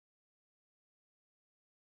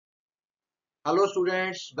Hello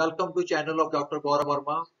students, welcome to channel of Dr. Gaurav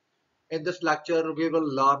Verma. In this lecture, we will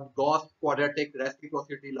learn Gauss Quadratic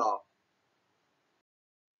Reciprocity Law.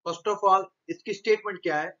 First of all, इसकी statement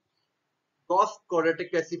क्या है? Gauss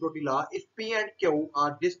Quadratic Reciprocity Law. If P and Q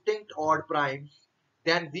are distinct odd primes,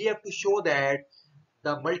 then we have to show that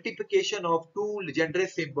the multiplication of two legendary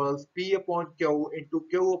symbols P upon Q into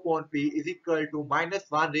Q upon P is equal to minus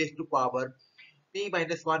 1 raised to power P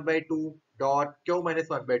minus 1 by 2 dot Q minus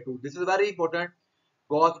 1 by 2. This is very important.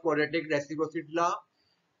 Gauss Quadratic Reciprocity Law.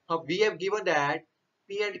 We have given that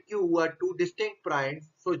P and Q are two distinct primes,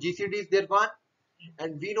 so GCD is their one,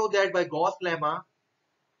 and we know that by Gauss lemma,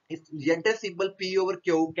 its legendary symbol P over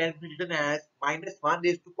Q can be written as minus 1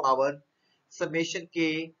 raised to power summation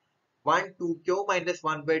K 1 to Q minus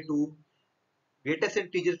 1 by 2 greatest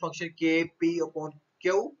integer function K P upon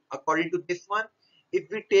Q according to this one. If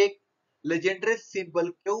we take legendary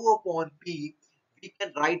symbol Q upon P, we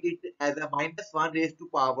can write it as a minus 1 raised to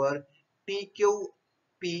power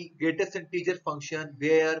TQP greatest integer function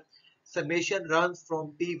where summation runs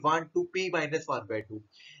from P1 to P minus 1 by 2.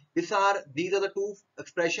 These are the two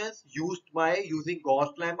expressions used by using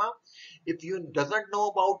Gauss lemma. If you doesn't know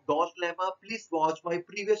about Gauss lemma, please watch my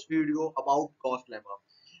previous video about Gauss lemma.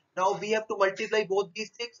 Now we have to multiply both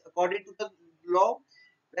these things according to the law.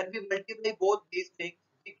 When we multiply both these things,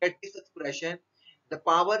 we get this expression. The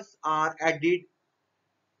powers are added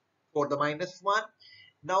for the minus 1.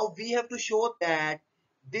 Now we have to show that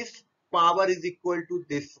this power is equal to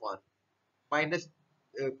this one, minus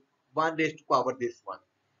 1 raised to power this one.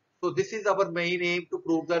 So this is our main aim to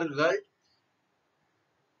prove the result.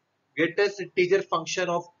 Greatest integer function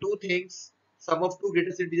of two things. Sum of two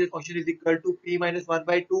greatest integer function is equal to p minus 1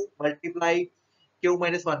 by 2 multiply q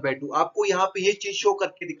minus 1 by 2. आपको यहाँ पे ये चीज show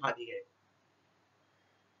करके दिखानी है.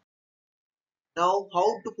 Now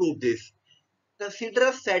how to prove this? Consider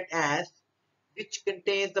a set as which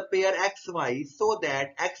contains the pair xy so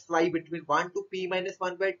that x lie between 1 to p minus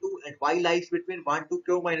 1 by 2 and y lies between 1 to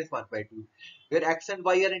q minus 1 by 2, where x and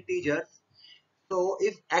y are integers. So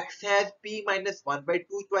if x has p minus 1 by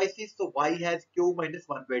 2 choices, so y has q minus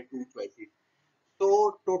 1 by 2 choices.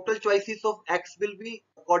 So total choices of x will be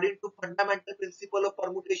according to fundamental principle of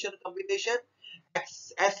permutation combination.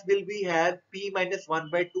 S will be have p minus 1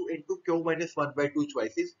 by 2 into q minus 1 by 2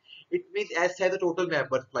 choices. It means S has a total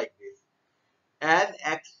members like this. As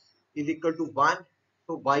x is equal to 1,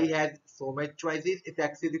 so y has so much choices. If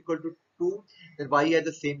x is equal to 2, then y has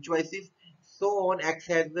the same choices. So on, x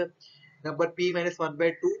has the number p minus 1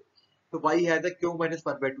 by 2, so y has the q minus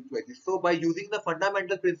 1 by 2 choices. So by using the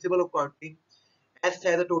fundamental principle of counting, S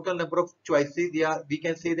has a total number of choices. Yeah, we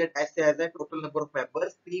can say that S has a total number of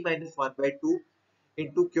members p minus 1 by 2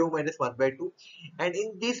 into q minus 1 by 2. And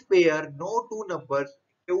in this pair, no two numbers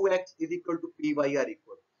qx is equal to py are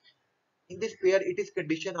equal. In this pair, it is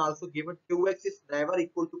condition also given qx is never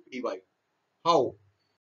equal to py. How?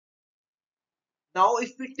 Now,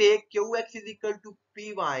 if we take qx is equal to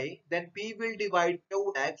py, then p will divide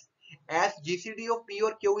qx as GCD of p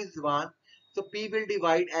or q is 1. So p will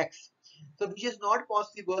divide x. So which is not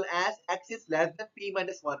possible as x is less than p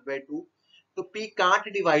minus 1 by 2. So p can't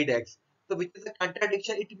divide x. So which is a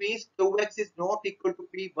contradiction. It means qx is not equal to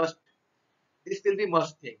p must. This will be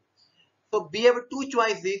must thing. So we have two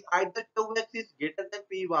choices, either qx is greater than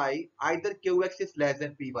py, either qx is less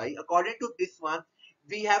than py. According to this one,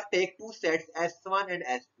 we have take two sets S1 and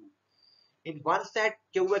S2. In one set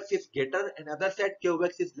qx is greater, another set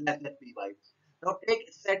qx is less than py. Now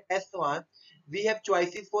take set S1, we have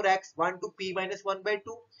choices for x 1 to p minus 1 by 2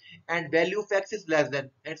 and value of x is less than,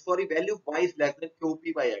 and sorry, value of y is less than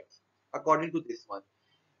qp by x according to this one.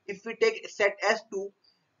 If we take set S2,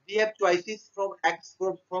 we have choices from x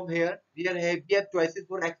from here. We have choices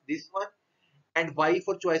for x this one and y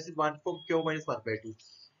for choices 1 from q minus 1 by 2.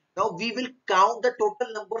 Now we will count the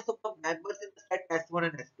total numbers of the members in the set S1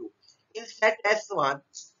 and S2. In set S1,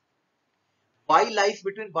 y lies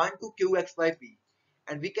between 1 to qx by p.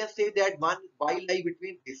 And we can say that one y lie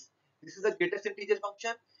between this. This is the greatest integer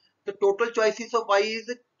function. The total choices of y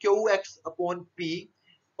is qx upon p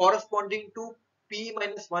corresponding to p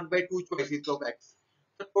minus 1 by 2 choices of x.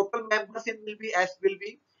 The total members in will be S will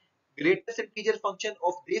be greatest integer function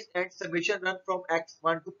of this and summation run from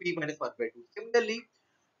x1 to p minus 1 by 2. Similarly,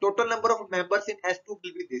 total number of members in S2 will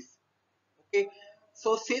be this. Okay,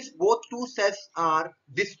 so since both two sets are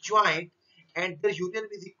disjoint and their union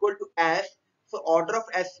is equal to S, so order of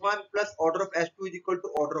S1 plus order of S2 is equal to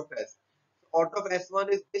order of S. So order of S1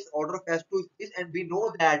 is this, order of S2 is this, and we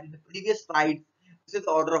know that in the previous slide, this is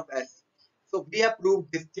the order of S. So we have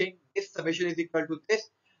proved this thing, this summation is equal to this.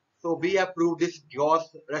 So we have proved this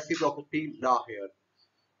Gauss reciprocity law here.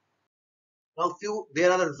 Now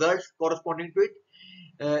there are results corresponding to it.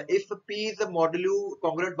 If P is a modulo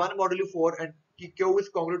congruent 1 modulo 4 and Q is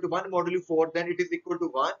congruent to 1 modulo 4, then it is equal to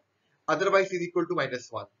 1. Otherwise, it is equal to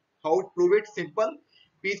 -1. How to prove it? Simple.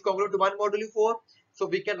 P is congruent to 1 modulo 4. So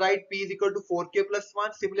we can write P is equal to 4K plus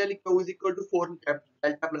 1. Similarly, Q is equal to 4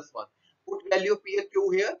 delta plus 1. Put value of P and Q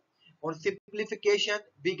here. On simplification,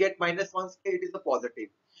 we get -1 square. It is a positive.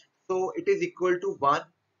 So it is equal to 1.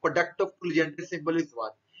 Product of two legendary symbol is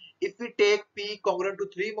 1. If we take P congruent to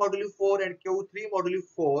 3 modulo 4 and Q 3 modulo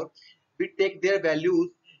 4, we take their values,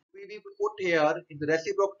 we put here in the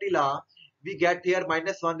reciprocity law, we get here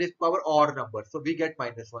 -1 is power odd number. So we get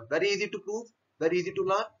 -1. Very easy to prove, very easy to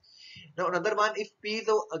learn. Now another one, if P is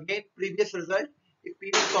again previous result, if P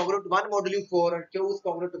is congruent to 1 modulo 4 and Q is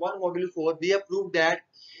congruent to 1 modulo 4, we have proved that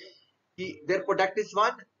their product is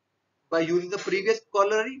 1 by using the previous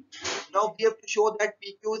corollary. Now we have to show that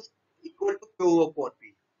PQ is equal to Q upon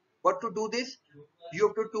P. But to do this, you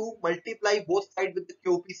have to multiply both sides with the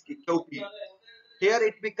QP. Here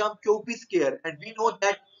it becomes QP square, and we know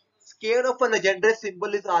that square of a legendary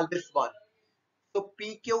symbol is always 1. So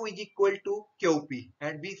PQ is equal to QP,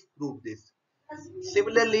 and we prove this.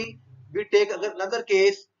 Similarly, we take another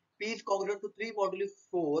case, P is congruent to 3 modulo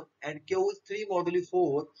 4 and Q is 3 modulo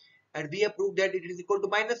 4, and we have proved that it is equal to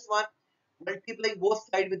 -1. Multiplying both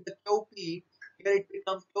sides with the QP, here it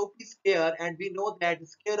becomes QP square, and we know that the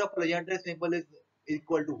square of legendary symbol is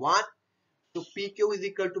equal to 1. So PQ is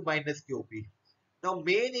equal to minus QP. Now,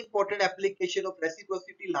 main important application of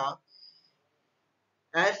reciprocity law,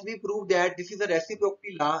 as we prove that this is a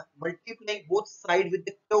reciprocity law, multiplying both sides with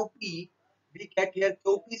the QP, we get here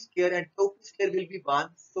QP square, and QP square will be 1.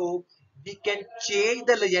 So we can change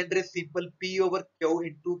the legendary symbol P over Q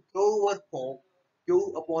into Q over form,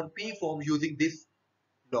 Q upon P form using this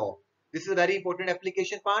law. This is a very important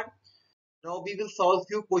application part. Now we will solve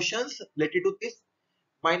few questions related to this.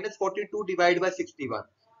 -42 divided by 61.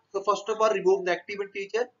 So first of all, remove negative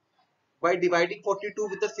integer by dividing 42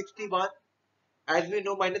 with the 61. As we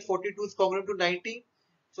know, -42 is congruent to 19.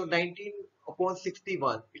 So 19 upon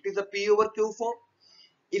 61. It is a P over Q form.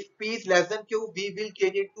 If P is less than Q, we will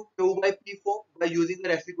change it to Q by P form by using the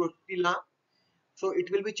reciprocity law. So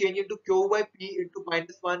it will be changed into Q by P into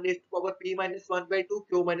 -1 raised to power P minus 1 by 2,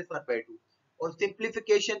 Q minus 1 by 2. On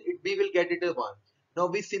simplification, we will get it as 1. Now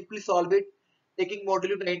we simply solve it. Taking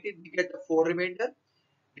modulo 19, we get a 4 remainder.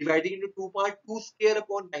 Dividing into 2 parts, 2 square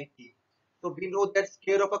upon 19. So we know that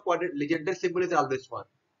square of a quadratic legendary symbol is always 1.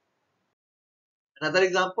 Another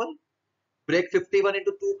example, break 51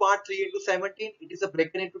 into 2 parts, 3 into 17. It is a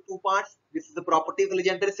broken into 2 parts. This is the property of the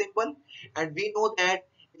legendary symbol. And we know that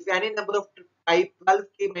if any number of type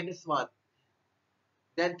 12k minus 1,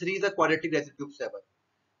 then 3 is a quadratic residue of 7.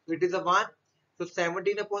 So it is a 1. So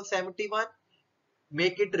 17 upon 71,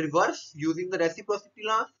 make it reverse using the reciprocity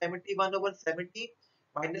law. 71 over 17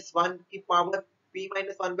 minus 1 की power p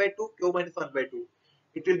minus 1 by 2, q minus 1 by 2.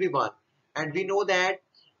 It will be 1. And we know that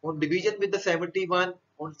on division with the 71,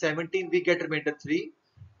 on 17 we get remainder 3.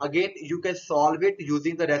 Again, you can solve it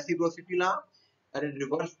using the reciprocity law. And in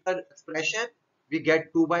reverse the expression, we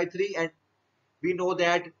get 2 by 3. And we know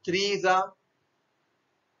that 3 is a,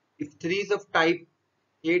 if 3 is of type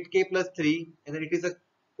 8k plus 3, and then it is a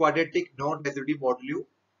quadratic non-residue modulo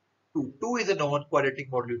 2. 2 is a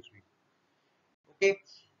non-quadratic modulo 3. Okay.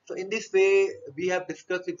 So in this way, we have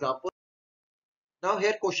discussed example. Now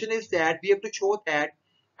here question is that we have to show that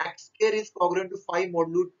x square is congruent to 5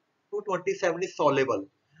 modulo 227 is solvable.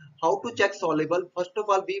 How to check solvable? First of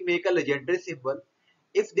all, we make a legendary symbol.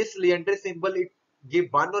 If this legendary symbol it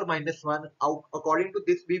give 1 or -1, according to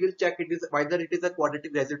this we will check it is whether it is a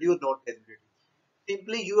quadratic residue or non-residue.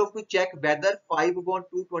 Simply you have to check whether 5 upon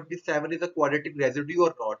 227 is a quadratic residue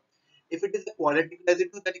or not. If it is a quadratic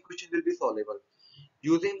residue, then the equation will be solvable.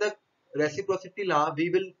 Using the reciprocity law, we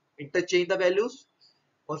will interchange the values.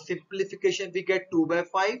 On simplification, we get 2 by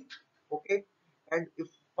 5. Okay. And if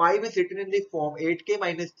 5 is written in the form 8k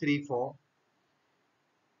minus 3 form,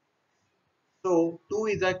 so 2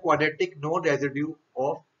 is a quadratic non-residue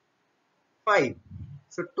of 5.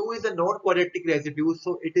 So 2 is a non-quadratic residue,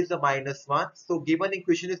 so it is a -1. So given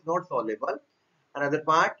equation is not solvable. Another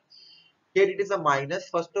part, here it is a minus.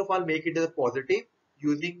 First of all, make it as a positive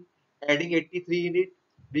using adding 83 in it.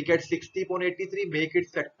 We get 60 upon 83. Make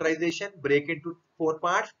it factorization. Break into 4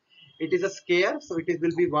 parts. It is a square, so it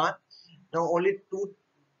will be 1. Now only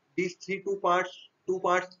these two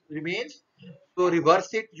parts remains. So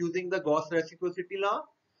reverse it using the Gauss reciprocity law.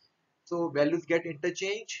 So values get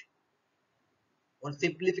interchanged. On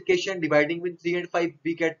simplification, dividing with 3 and 5,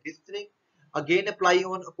 we get this thing. Again apply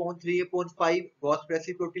on upon 3 upon 5 Gauss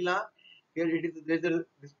reciprocity law. Here it is, there's a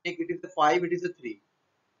mistake, it is a 5, it is a 3.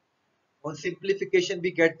 On simplification,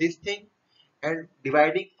 we get this thing, and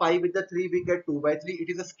dividing 5 with the 3, we get 2 by 3. It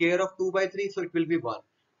is a square of 2 by 3, so it will be 1.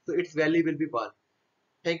 So its value will be 1.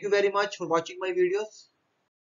 Thank you very much for watching my videos.